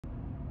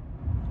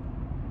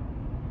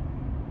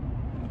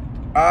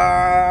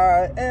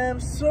I am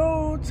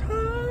so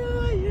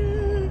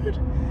tired,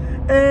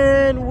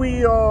 and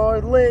we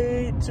are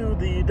late to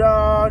the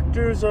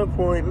doctor's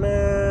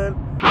appointment.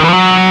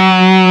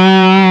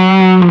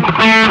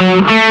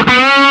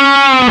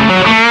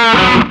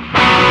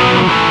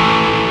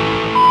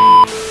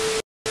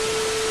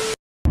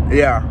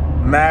 Yeah,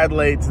 mad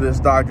late to this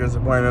doctor's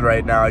appointment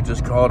right now. I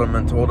just called him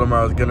and told him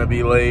I was gonna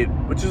be late,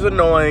 which is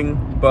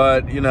annoying,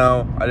 but you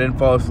know, I didn't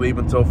fall asleep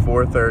until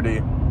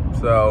 4:30.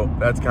 So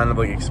that's kind of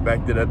like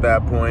expected at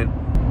that point.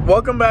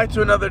 Welcome back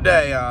to another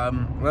day.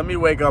 Let me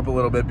wake up a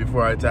little bit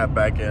before I tap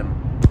back in.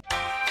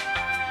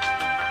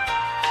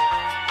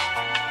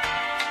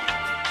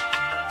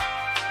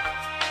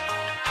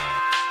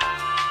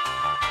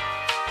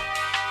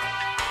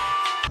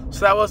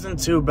 So that wasn't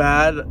too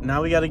bad.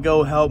 Now we gotta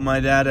go help my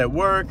dad at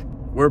work.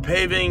 We're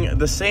paving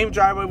the same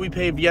driveway we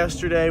paved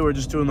yesterday. We're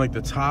just doing like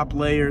the top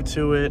layer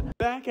to it.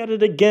 Back at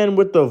it again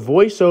with the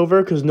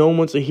voiceover because no one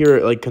wants to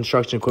hear like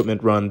construction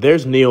equipment run.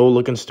 There's Neil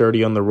looking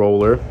sturdy on the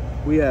roller.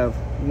 We have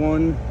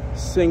one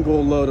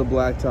single load of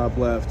blacktop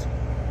left.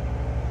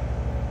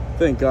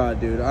 Thank God,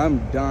 dude. I'm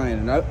dying.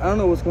 And I don't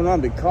know what's going on.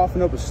 I've been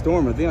coughing up a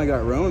storm. I think I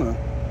got Rona.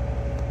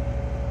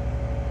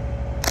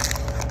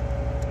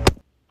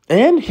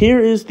 And here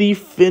is the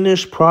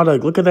finished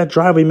product. Look at that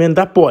driveway, man.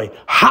 That boy,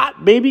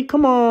 hot, baby.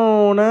 Come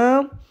on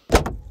now.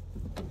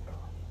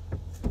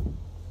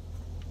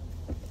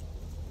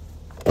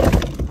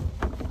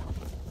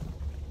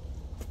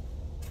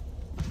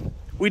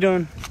 We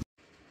done.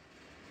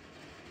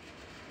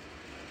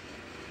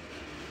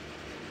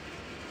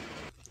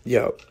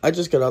 Yo, I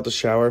just got out the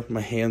shower.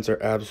 My hands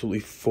are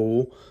absolutely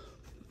full,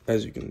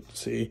 as you can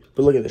see.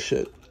 But look at this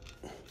shit.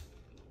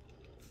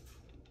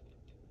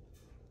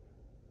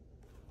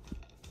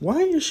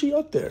 Why is she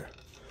up there?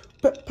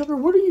 Pepper,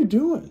 what are you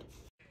doing?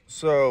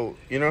 So,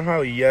 you know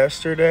how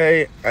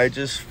yesterday I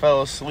just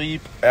fell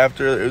asleep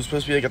after it was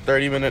supposed to be like a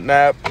 30-minute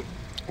nap?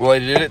 Well, I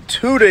did it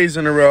 2 days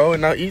in a row,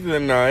 and now Ethan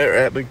and I are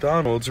at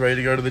McDonald's ready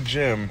to go to the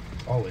gym.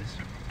 Always.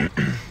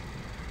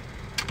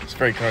 It's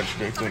very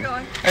contradicting.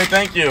 How's it going? Hey,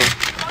 thank you.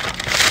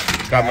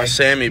 Got my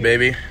Sammy,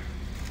 baby.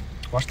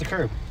 Watch the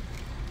curb.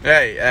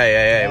 Hey,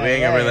 we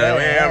ain't gonna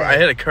that. I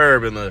hit a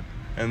curb in the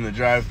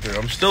drive-thru.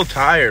 I'm still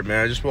tired,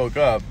 man. I just woke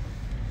up.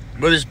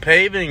 But this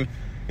paving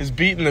is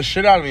beating the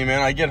shit out of me, man.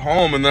 I get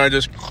home and then I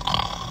just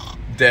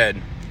dead.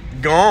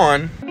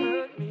 Gone.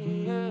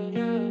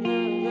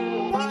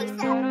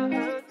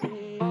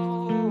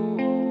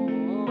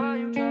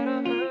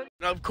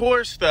 Now, of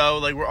course, though,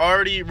 like we're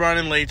already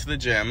running late to the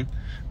gym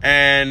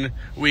and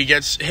we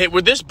get hit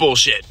with this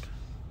bullshit.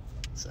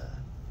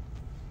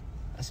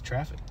 That's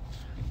traffic.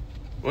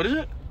 What is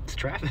it? It's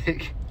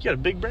traffic. You got a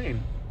big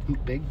brain.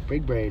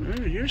 Big brain.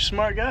 You're a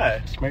smart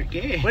guy. Smart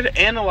guy. Way to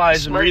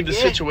analyze Smart and read the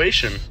guy.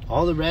 situation.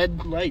 All the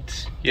red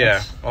lights. Yeah,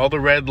 That's all the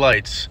red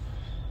lights.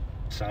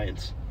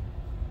 science.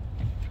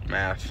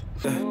 Math.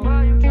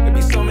 There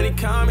be so many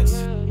comments,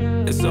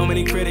 there's so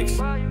many critics.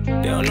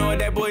 They don't know what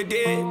that boy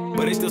did,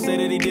 but they still say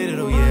that he did it.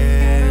 Oh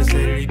yeah,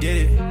 say that he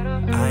did it.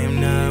 I am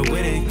not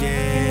with it,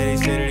 yeah, they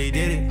say that he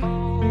did it.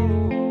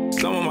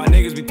 Some of my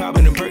niggas be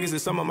popping them perkins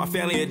and some of my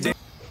family addicted.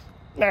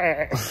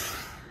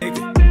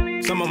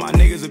 Some of my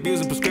niggas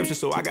abusing prescriptions,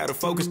 so I gotta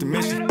focus the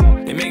mission.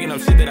 They making up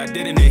shit that I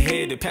did in their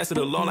head, they pass it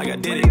along like I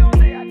did it. I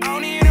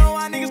don't even know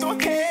why niggas don't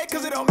care,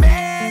 cause it don't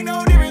make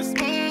no difference.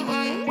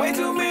 Way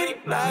too many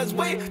lies,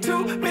 way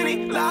too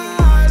many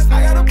lies.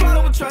 I got a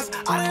problem with trust,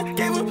 I done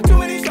gave her too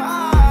many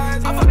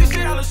tries. I fuck the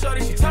shit out of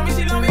shorty, she tell me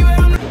she love me, but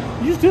I'm not.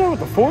 You just do that with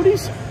the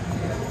 40s?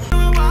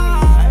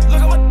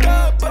 Look at my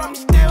dub, but I'm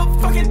still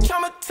fucking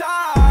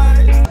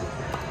traumatized.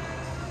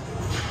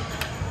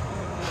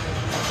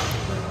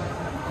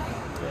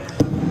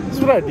 This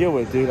is what I deal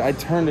with, dude. I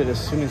turned it as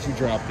soon as you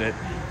dropped it.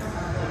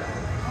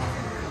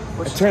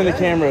 I turned the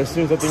camera as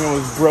soon as I think it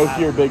was broke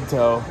your big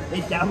toe.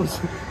 Hey, that was...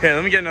 Hey,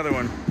 let me get another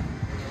one.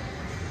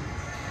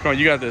 Come on,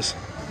 you got this.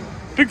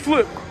 Big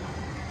flip.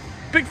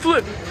 Big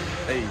flip.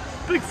 Hey,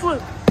 big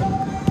flip.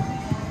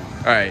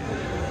 All right.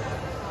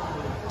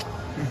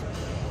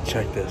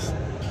 Check this.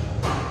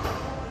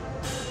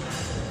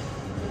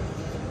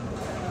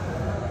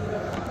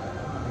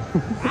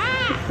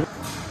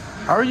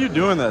 How are you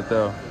doing that,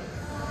 though?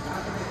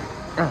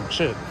 Oh,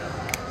 shit.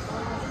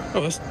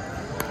 Oh, that's...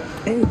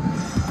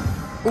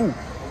 Ooh.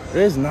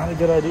 It is not a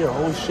good idea.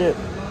 Holy shit.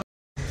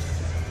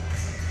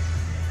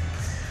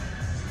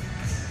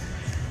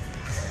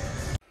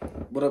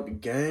 What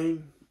up,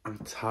 gang? I'm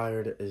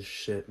tired as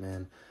shit,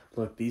 man.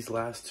 Look, these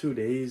last 2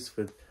 days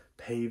with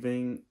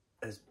paving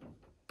has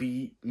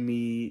beat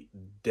me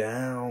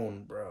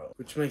down, bro.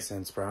 Which makes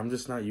sense, bro. I'm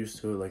just not used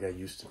to it like I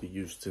used to be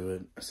used to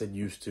it. I said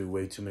used to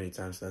way too many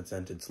times in that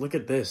sentence. Look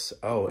at this.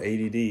 Oh,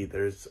 ADD.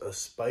 There's a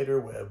spider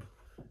web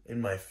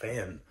in my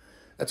fan.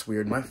 That's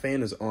weird. My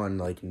fan is on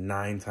like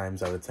 9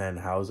 times out of 10.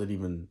 How is it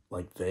even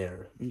like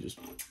there? You just...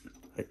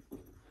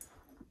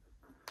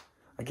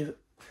 I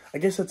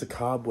guess that's a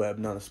cobweb,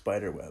 not a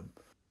spider web.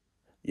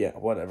 yeah,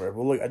 whatever.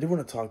 Well, look, I do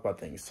want to talk about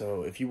things.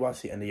 So if you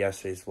watched the end of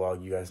yesterday's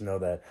vlog, you guys know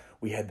that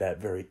we had that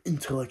very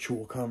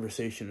intellectual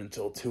conversation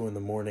until 2 in the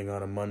morning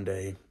on a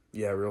Monday.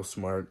 Yeah, real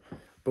smart.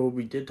 But what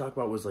we did talk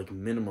about was, like,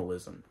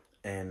 minimalism.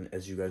 And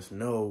as you guys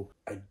know,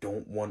 I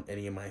don't want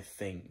any of my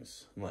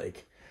things.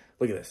 Like,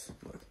 look at this.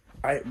 Look,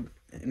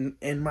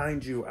 and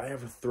mind you, I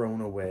have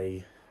thrown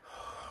away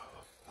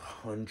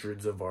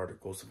hundreds of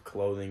articles of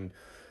clothing,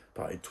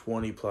 probably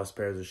 20 plus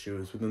pairs of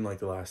shoes within like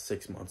the last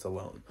 6 months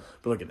alone.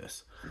 But look at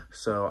this.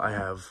 So I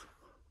have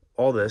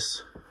all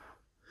this.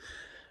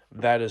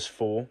 That is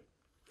full.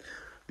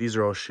 These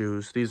are all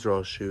shoes. These are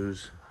all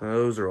shoes.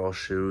 Those are all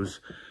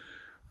shoes.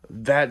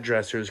 That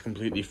dresser is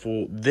completely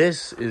full.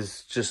 This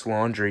is just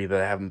laundry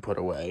that I haven't put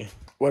away.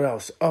 What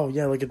else? Oh,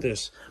 yeah, look at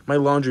this. My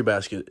laundry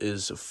basket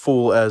is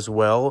full as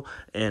well,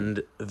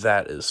 and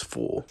that is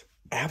full.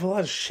 I have a lot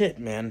of shit,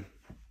 man.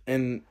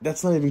 And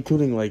that's not even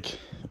including, like,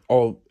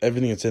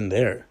 everything that's in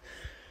there.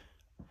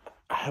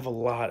 I have a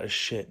lot of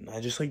shit, and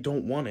I just, like,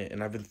 don't want it.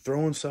 And I've been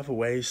throwing stuff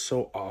away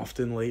so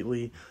often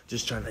lately,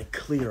 just trying to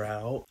clear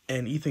out.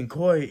 And Ethan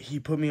Coy, he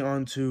put me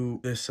onto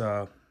this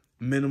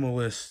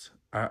minimalist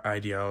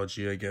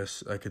ideology, I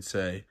guess I could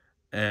say.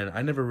 And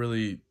I never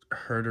really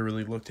heard or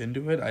really looked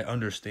into it. I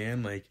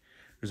understand, like,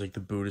 there's, like, the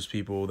Buddhist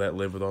people that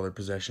live with all their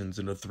possessions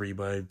in a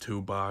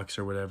 3x2 box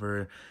or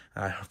whatever.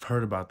 I've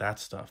heard about that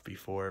stuff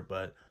before,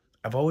 but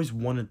I've always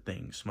wanted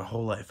things my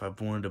whole life.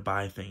 I've wanted to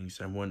buy things.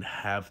 I wanted to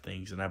have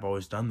things, and I've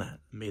always done that.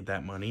 Made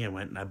that money. I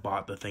went and I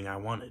bought the thing I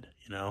wanted,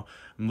 you know?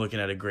 I'm looking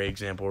at a great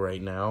example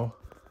right now.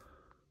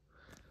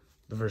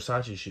 The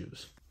Versace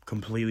shoes.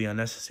 Completely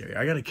unnecessary.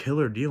 I got a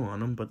killer deal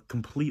on them, but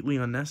completely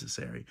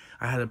unnecessary.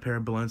 I had a pair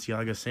of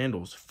Balenciaga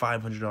sandals,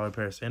 $500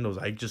 pair of sandals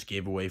I just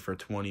gave away for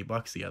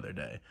 $20 the other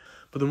day.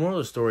 But the moral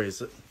of the story is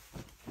that,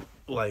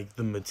 like,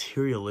 the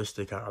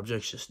materialistic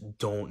objects just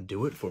don't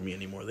do it for me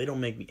anymore. They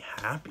don't make me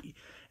happy.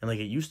 And, like,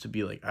 it used to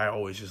be, like, I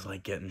always just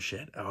like getting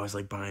shit. I always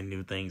like buying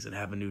new things and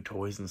having new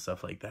toys and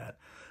stuff like that.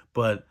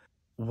 But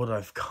what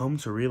I've come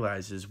to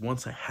realize is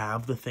once I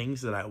have the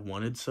things that I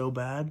wanted so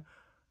bad,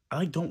 I,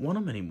 like, don't want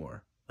them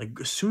anymore. Like,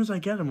 as soon as I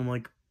get them, I'm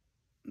like,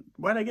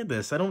 why'd I get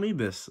this? I don't need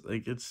this.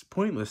 Like, it's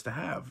pointless to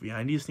have. Yeah,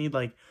 I just need,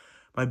 like,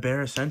 my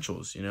bare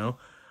essentials, you know?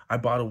 I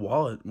bought a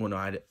wallet. Well, no,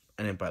 I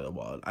didn't buy the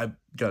wallet. I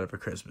got it for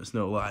Christmas,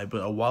 no lie.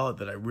 But a wallet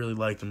that I really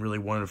liked and really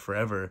wanted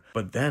forever.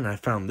 But then I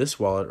found this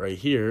wallet right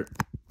here.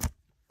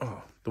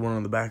 Oh, the one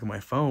on the back of my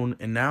phone.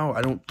 And now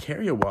I don't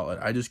carry a wallet.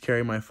 I just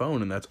carry my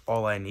phone, and that's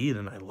all I need.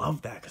 And I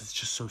love that because it's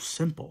just so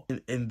simple.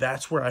 And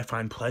that's where I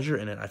find pleasure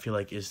in it, I feel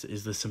like, is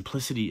the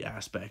simplicity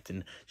aspect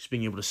and just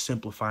being able to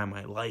simplify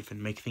my life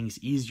and make things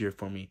easier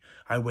for me.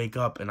 I wake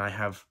up and I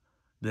have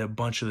a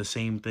bunch of the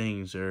same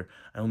things, or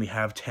I only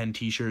have 10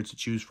 t-shirts to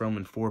choose from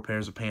and 4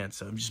 pairs of pants.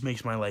 So it just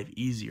makes my life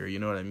easier, you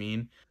know what I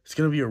mean? It's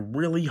going to be a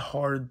really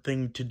hard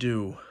thing to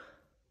do,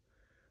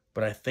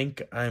 but I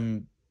think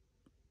I'm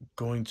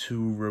going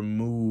to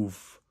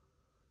remove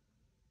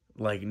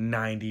like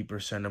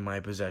 90% of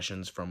my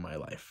possessions from my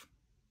life.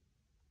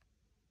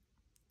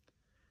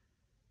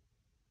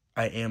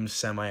 I am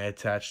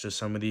semi-attached to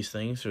some of these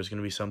things. There's going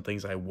to be some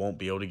things I won't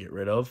be able to get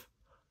rid of.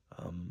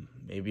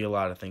 Maybe a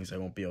lot of things I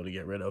won't be able to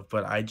get rid of.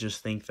 But I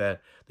just think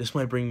that this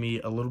might bring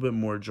me a little bit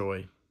more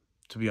joy,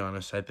 to be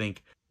honest. I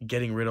think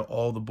getting rid of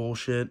all the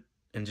bullshit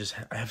and just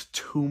I have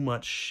too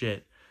much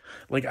shit.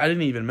 Like, I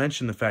didn't even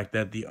mention the fact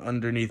that the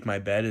underneath my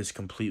bed is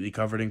completely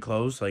covered in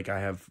clothes. Like, I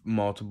have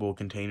multiple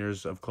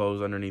containers of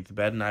clothes underneath the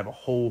bed, and I have a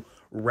whole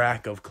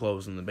rack of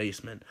clothes in the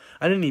basement.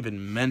 I didn't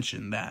even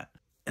mention that.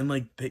 And,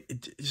 like,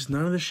 just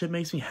none of this shit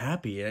makes me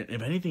happy.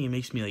 If anything, it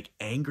makes me, like,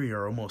 angry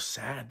or almost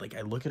sad. Like,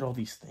 I look at all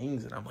these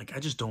things, and I'm like, I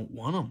just don't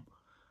want them.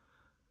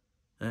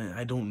 And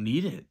I don't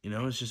need it, you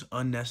know? It's just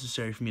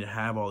unnecessary for me to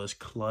have all this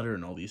clutter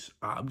and all these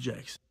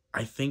objects.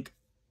 I think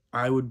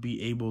I would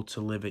be able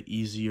to live an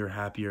easier,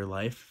 happier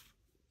life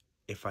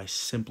if I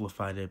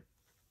simplified it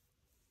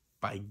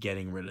by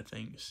getting rid of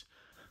things.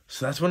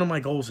 So that's one of my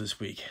goals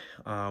this week,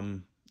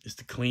 is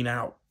to clean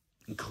out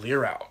and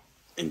clear out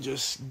and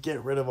just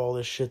get rid of all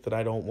this shit that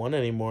I don't want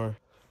anymore.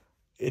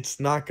 It's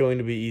not going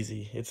to be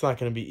easy. It's not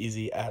going to be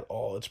easy at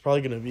all. It's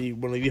probably going to be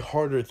one of the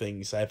harder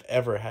things I've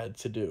ever had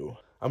to do.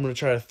 I'm going to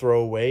try to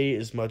throw away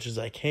as much as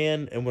I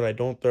can, and when I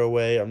don't throw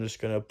away, I'm just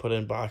going to put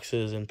in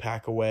boxes and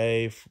pack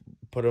away,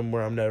 put them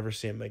where I'm never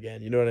seeing them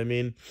again. You know what I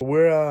mean?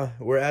 We're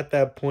at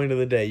that point of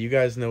the day. You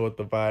guys know what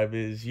the vibe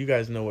is. You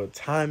guys know what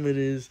time it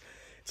is.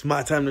 It's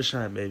my time to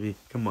shine, baby.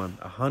 Come on.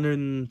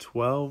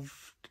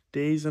 112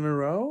 days in a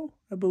row,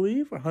 I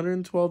believe.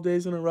 112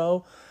 days in a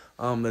row.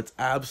 That's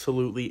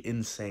absolutely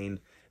insane.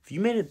 If you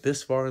made it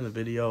this far in the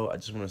video, I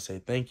just want to say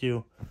thank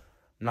you.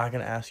 I'm not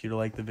going to ask you to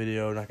like the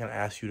video. I'm not going to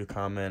ask you to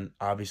comment.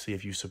 Obviously,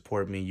 if you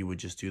support me, you would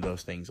just do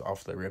those things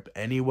off the rip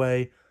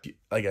anyway.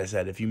 Like I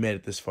said, if you made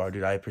it this far,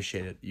 dude, I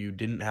appreciate it. You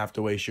didn't have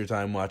to waste your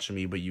time watching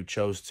me, but you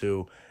chose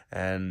to.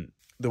 And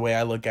the way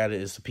I look at it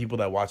is the people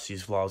that watch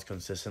these vlogs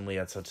consistently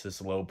at such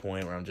this low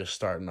point where I'm just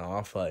starting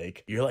off,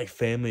 like, you're like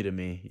family to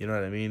me. You know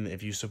what I mean?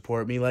 If you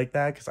support me like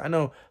that, because I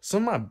know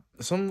some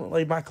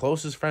of my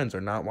closest friends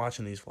are not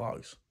watching these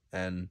vlogs.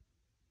 And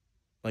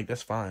Like,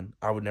 that's fine.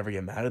 I would never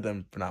get mad at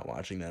them for not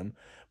watching them.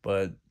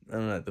 But I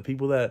don't know, the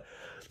people that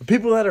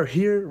are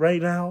here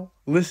right now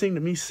listening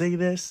to me say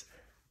this,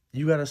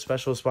 you got a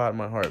special spot in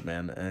my heart,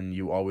 man, and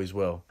you always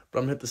will. But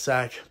I'm gonna hit the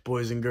sack,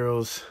 boys and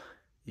girls.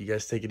 You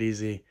guys take it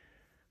easy.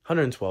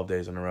 112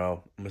 days in a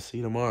row. I'm gonna see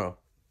you tomorrow.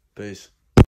 Peace.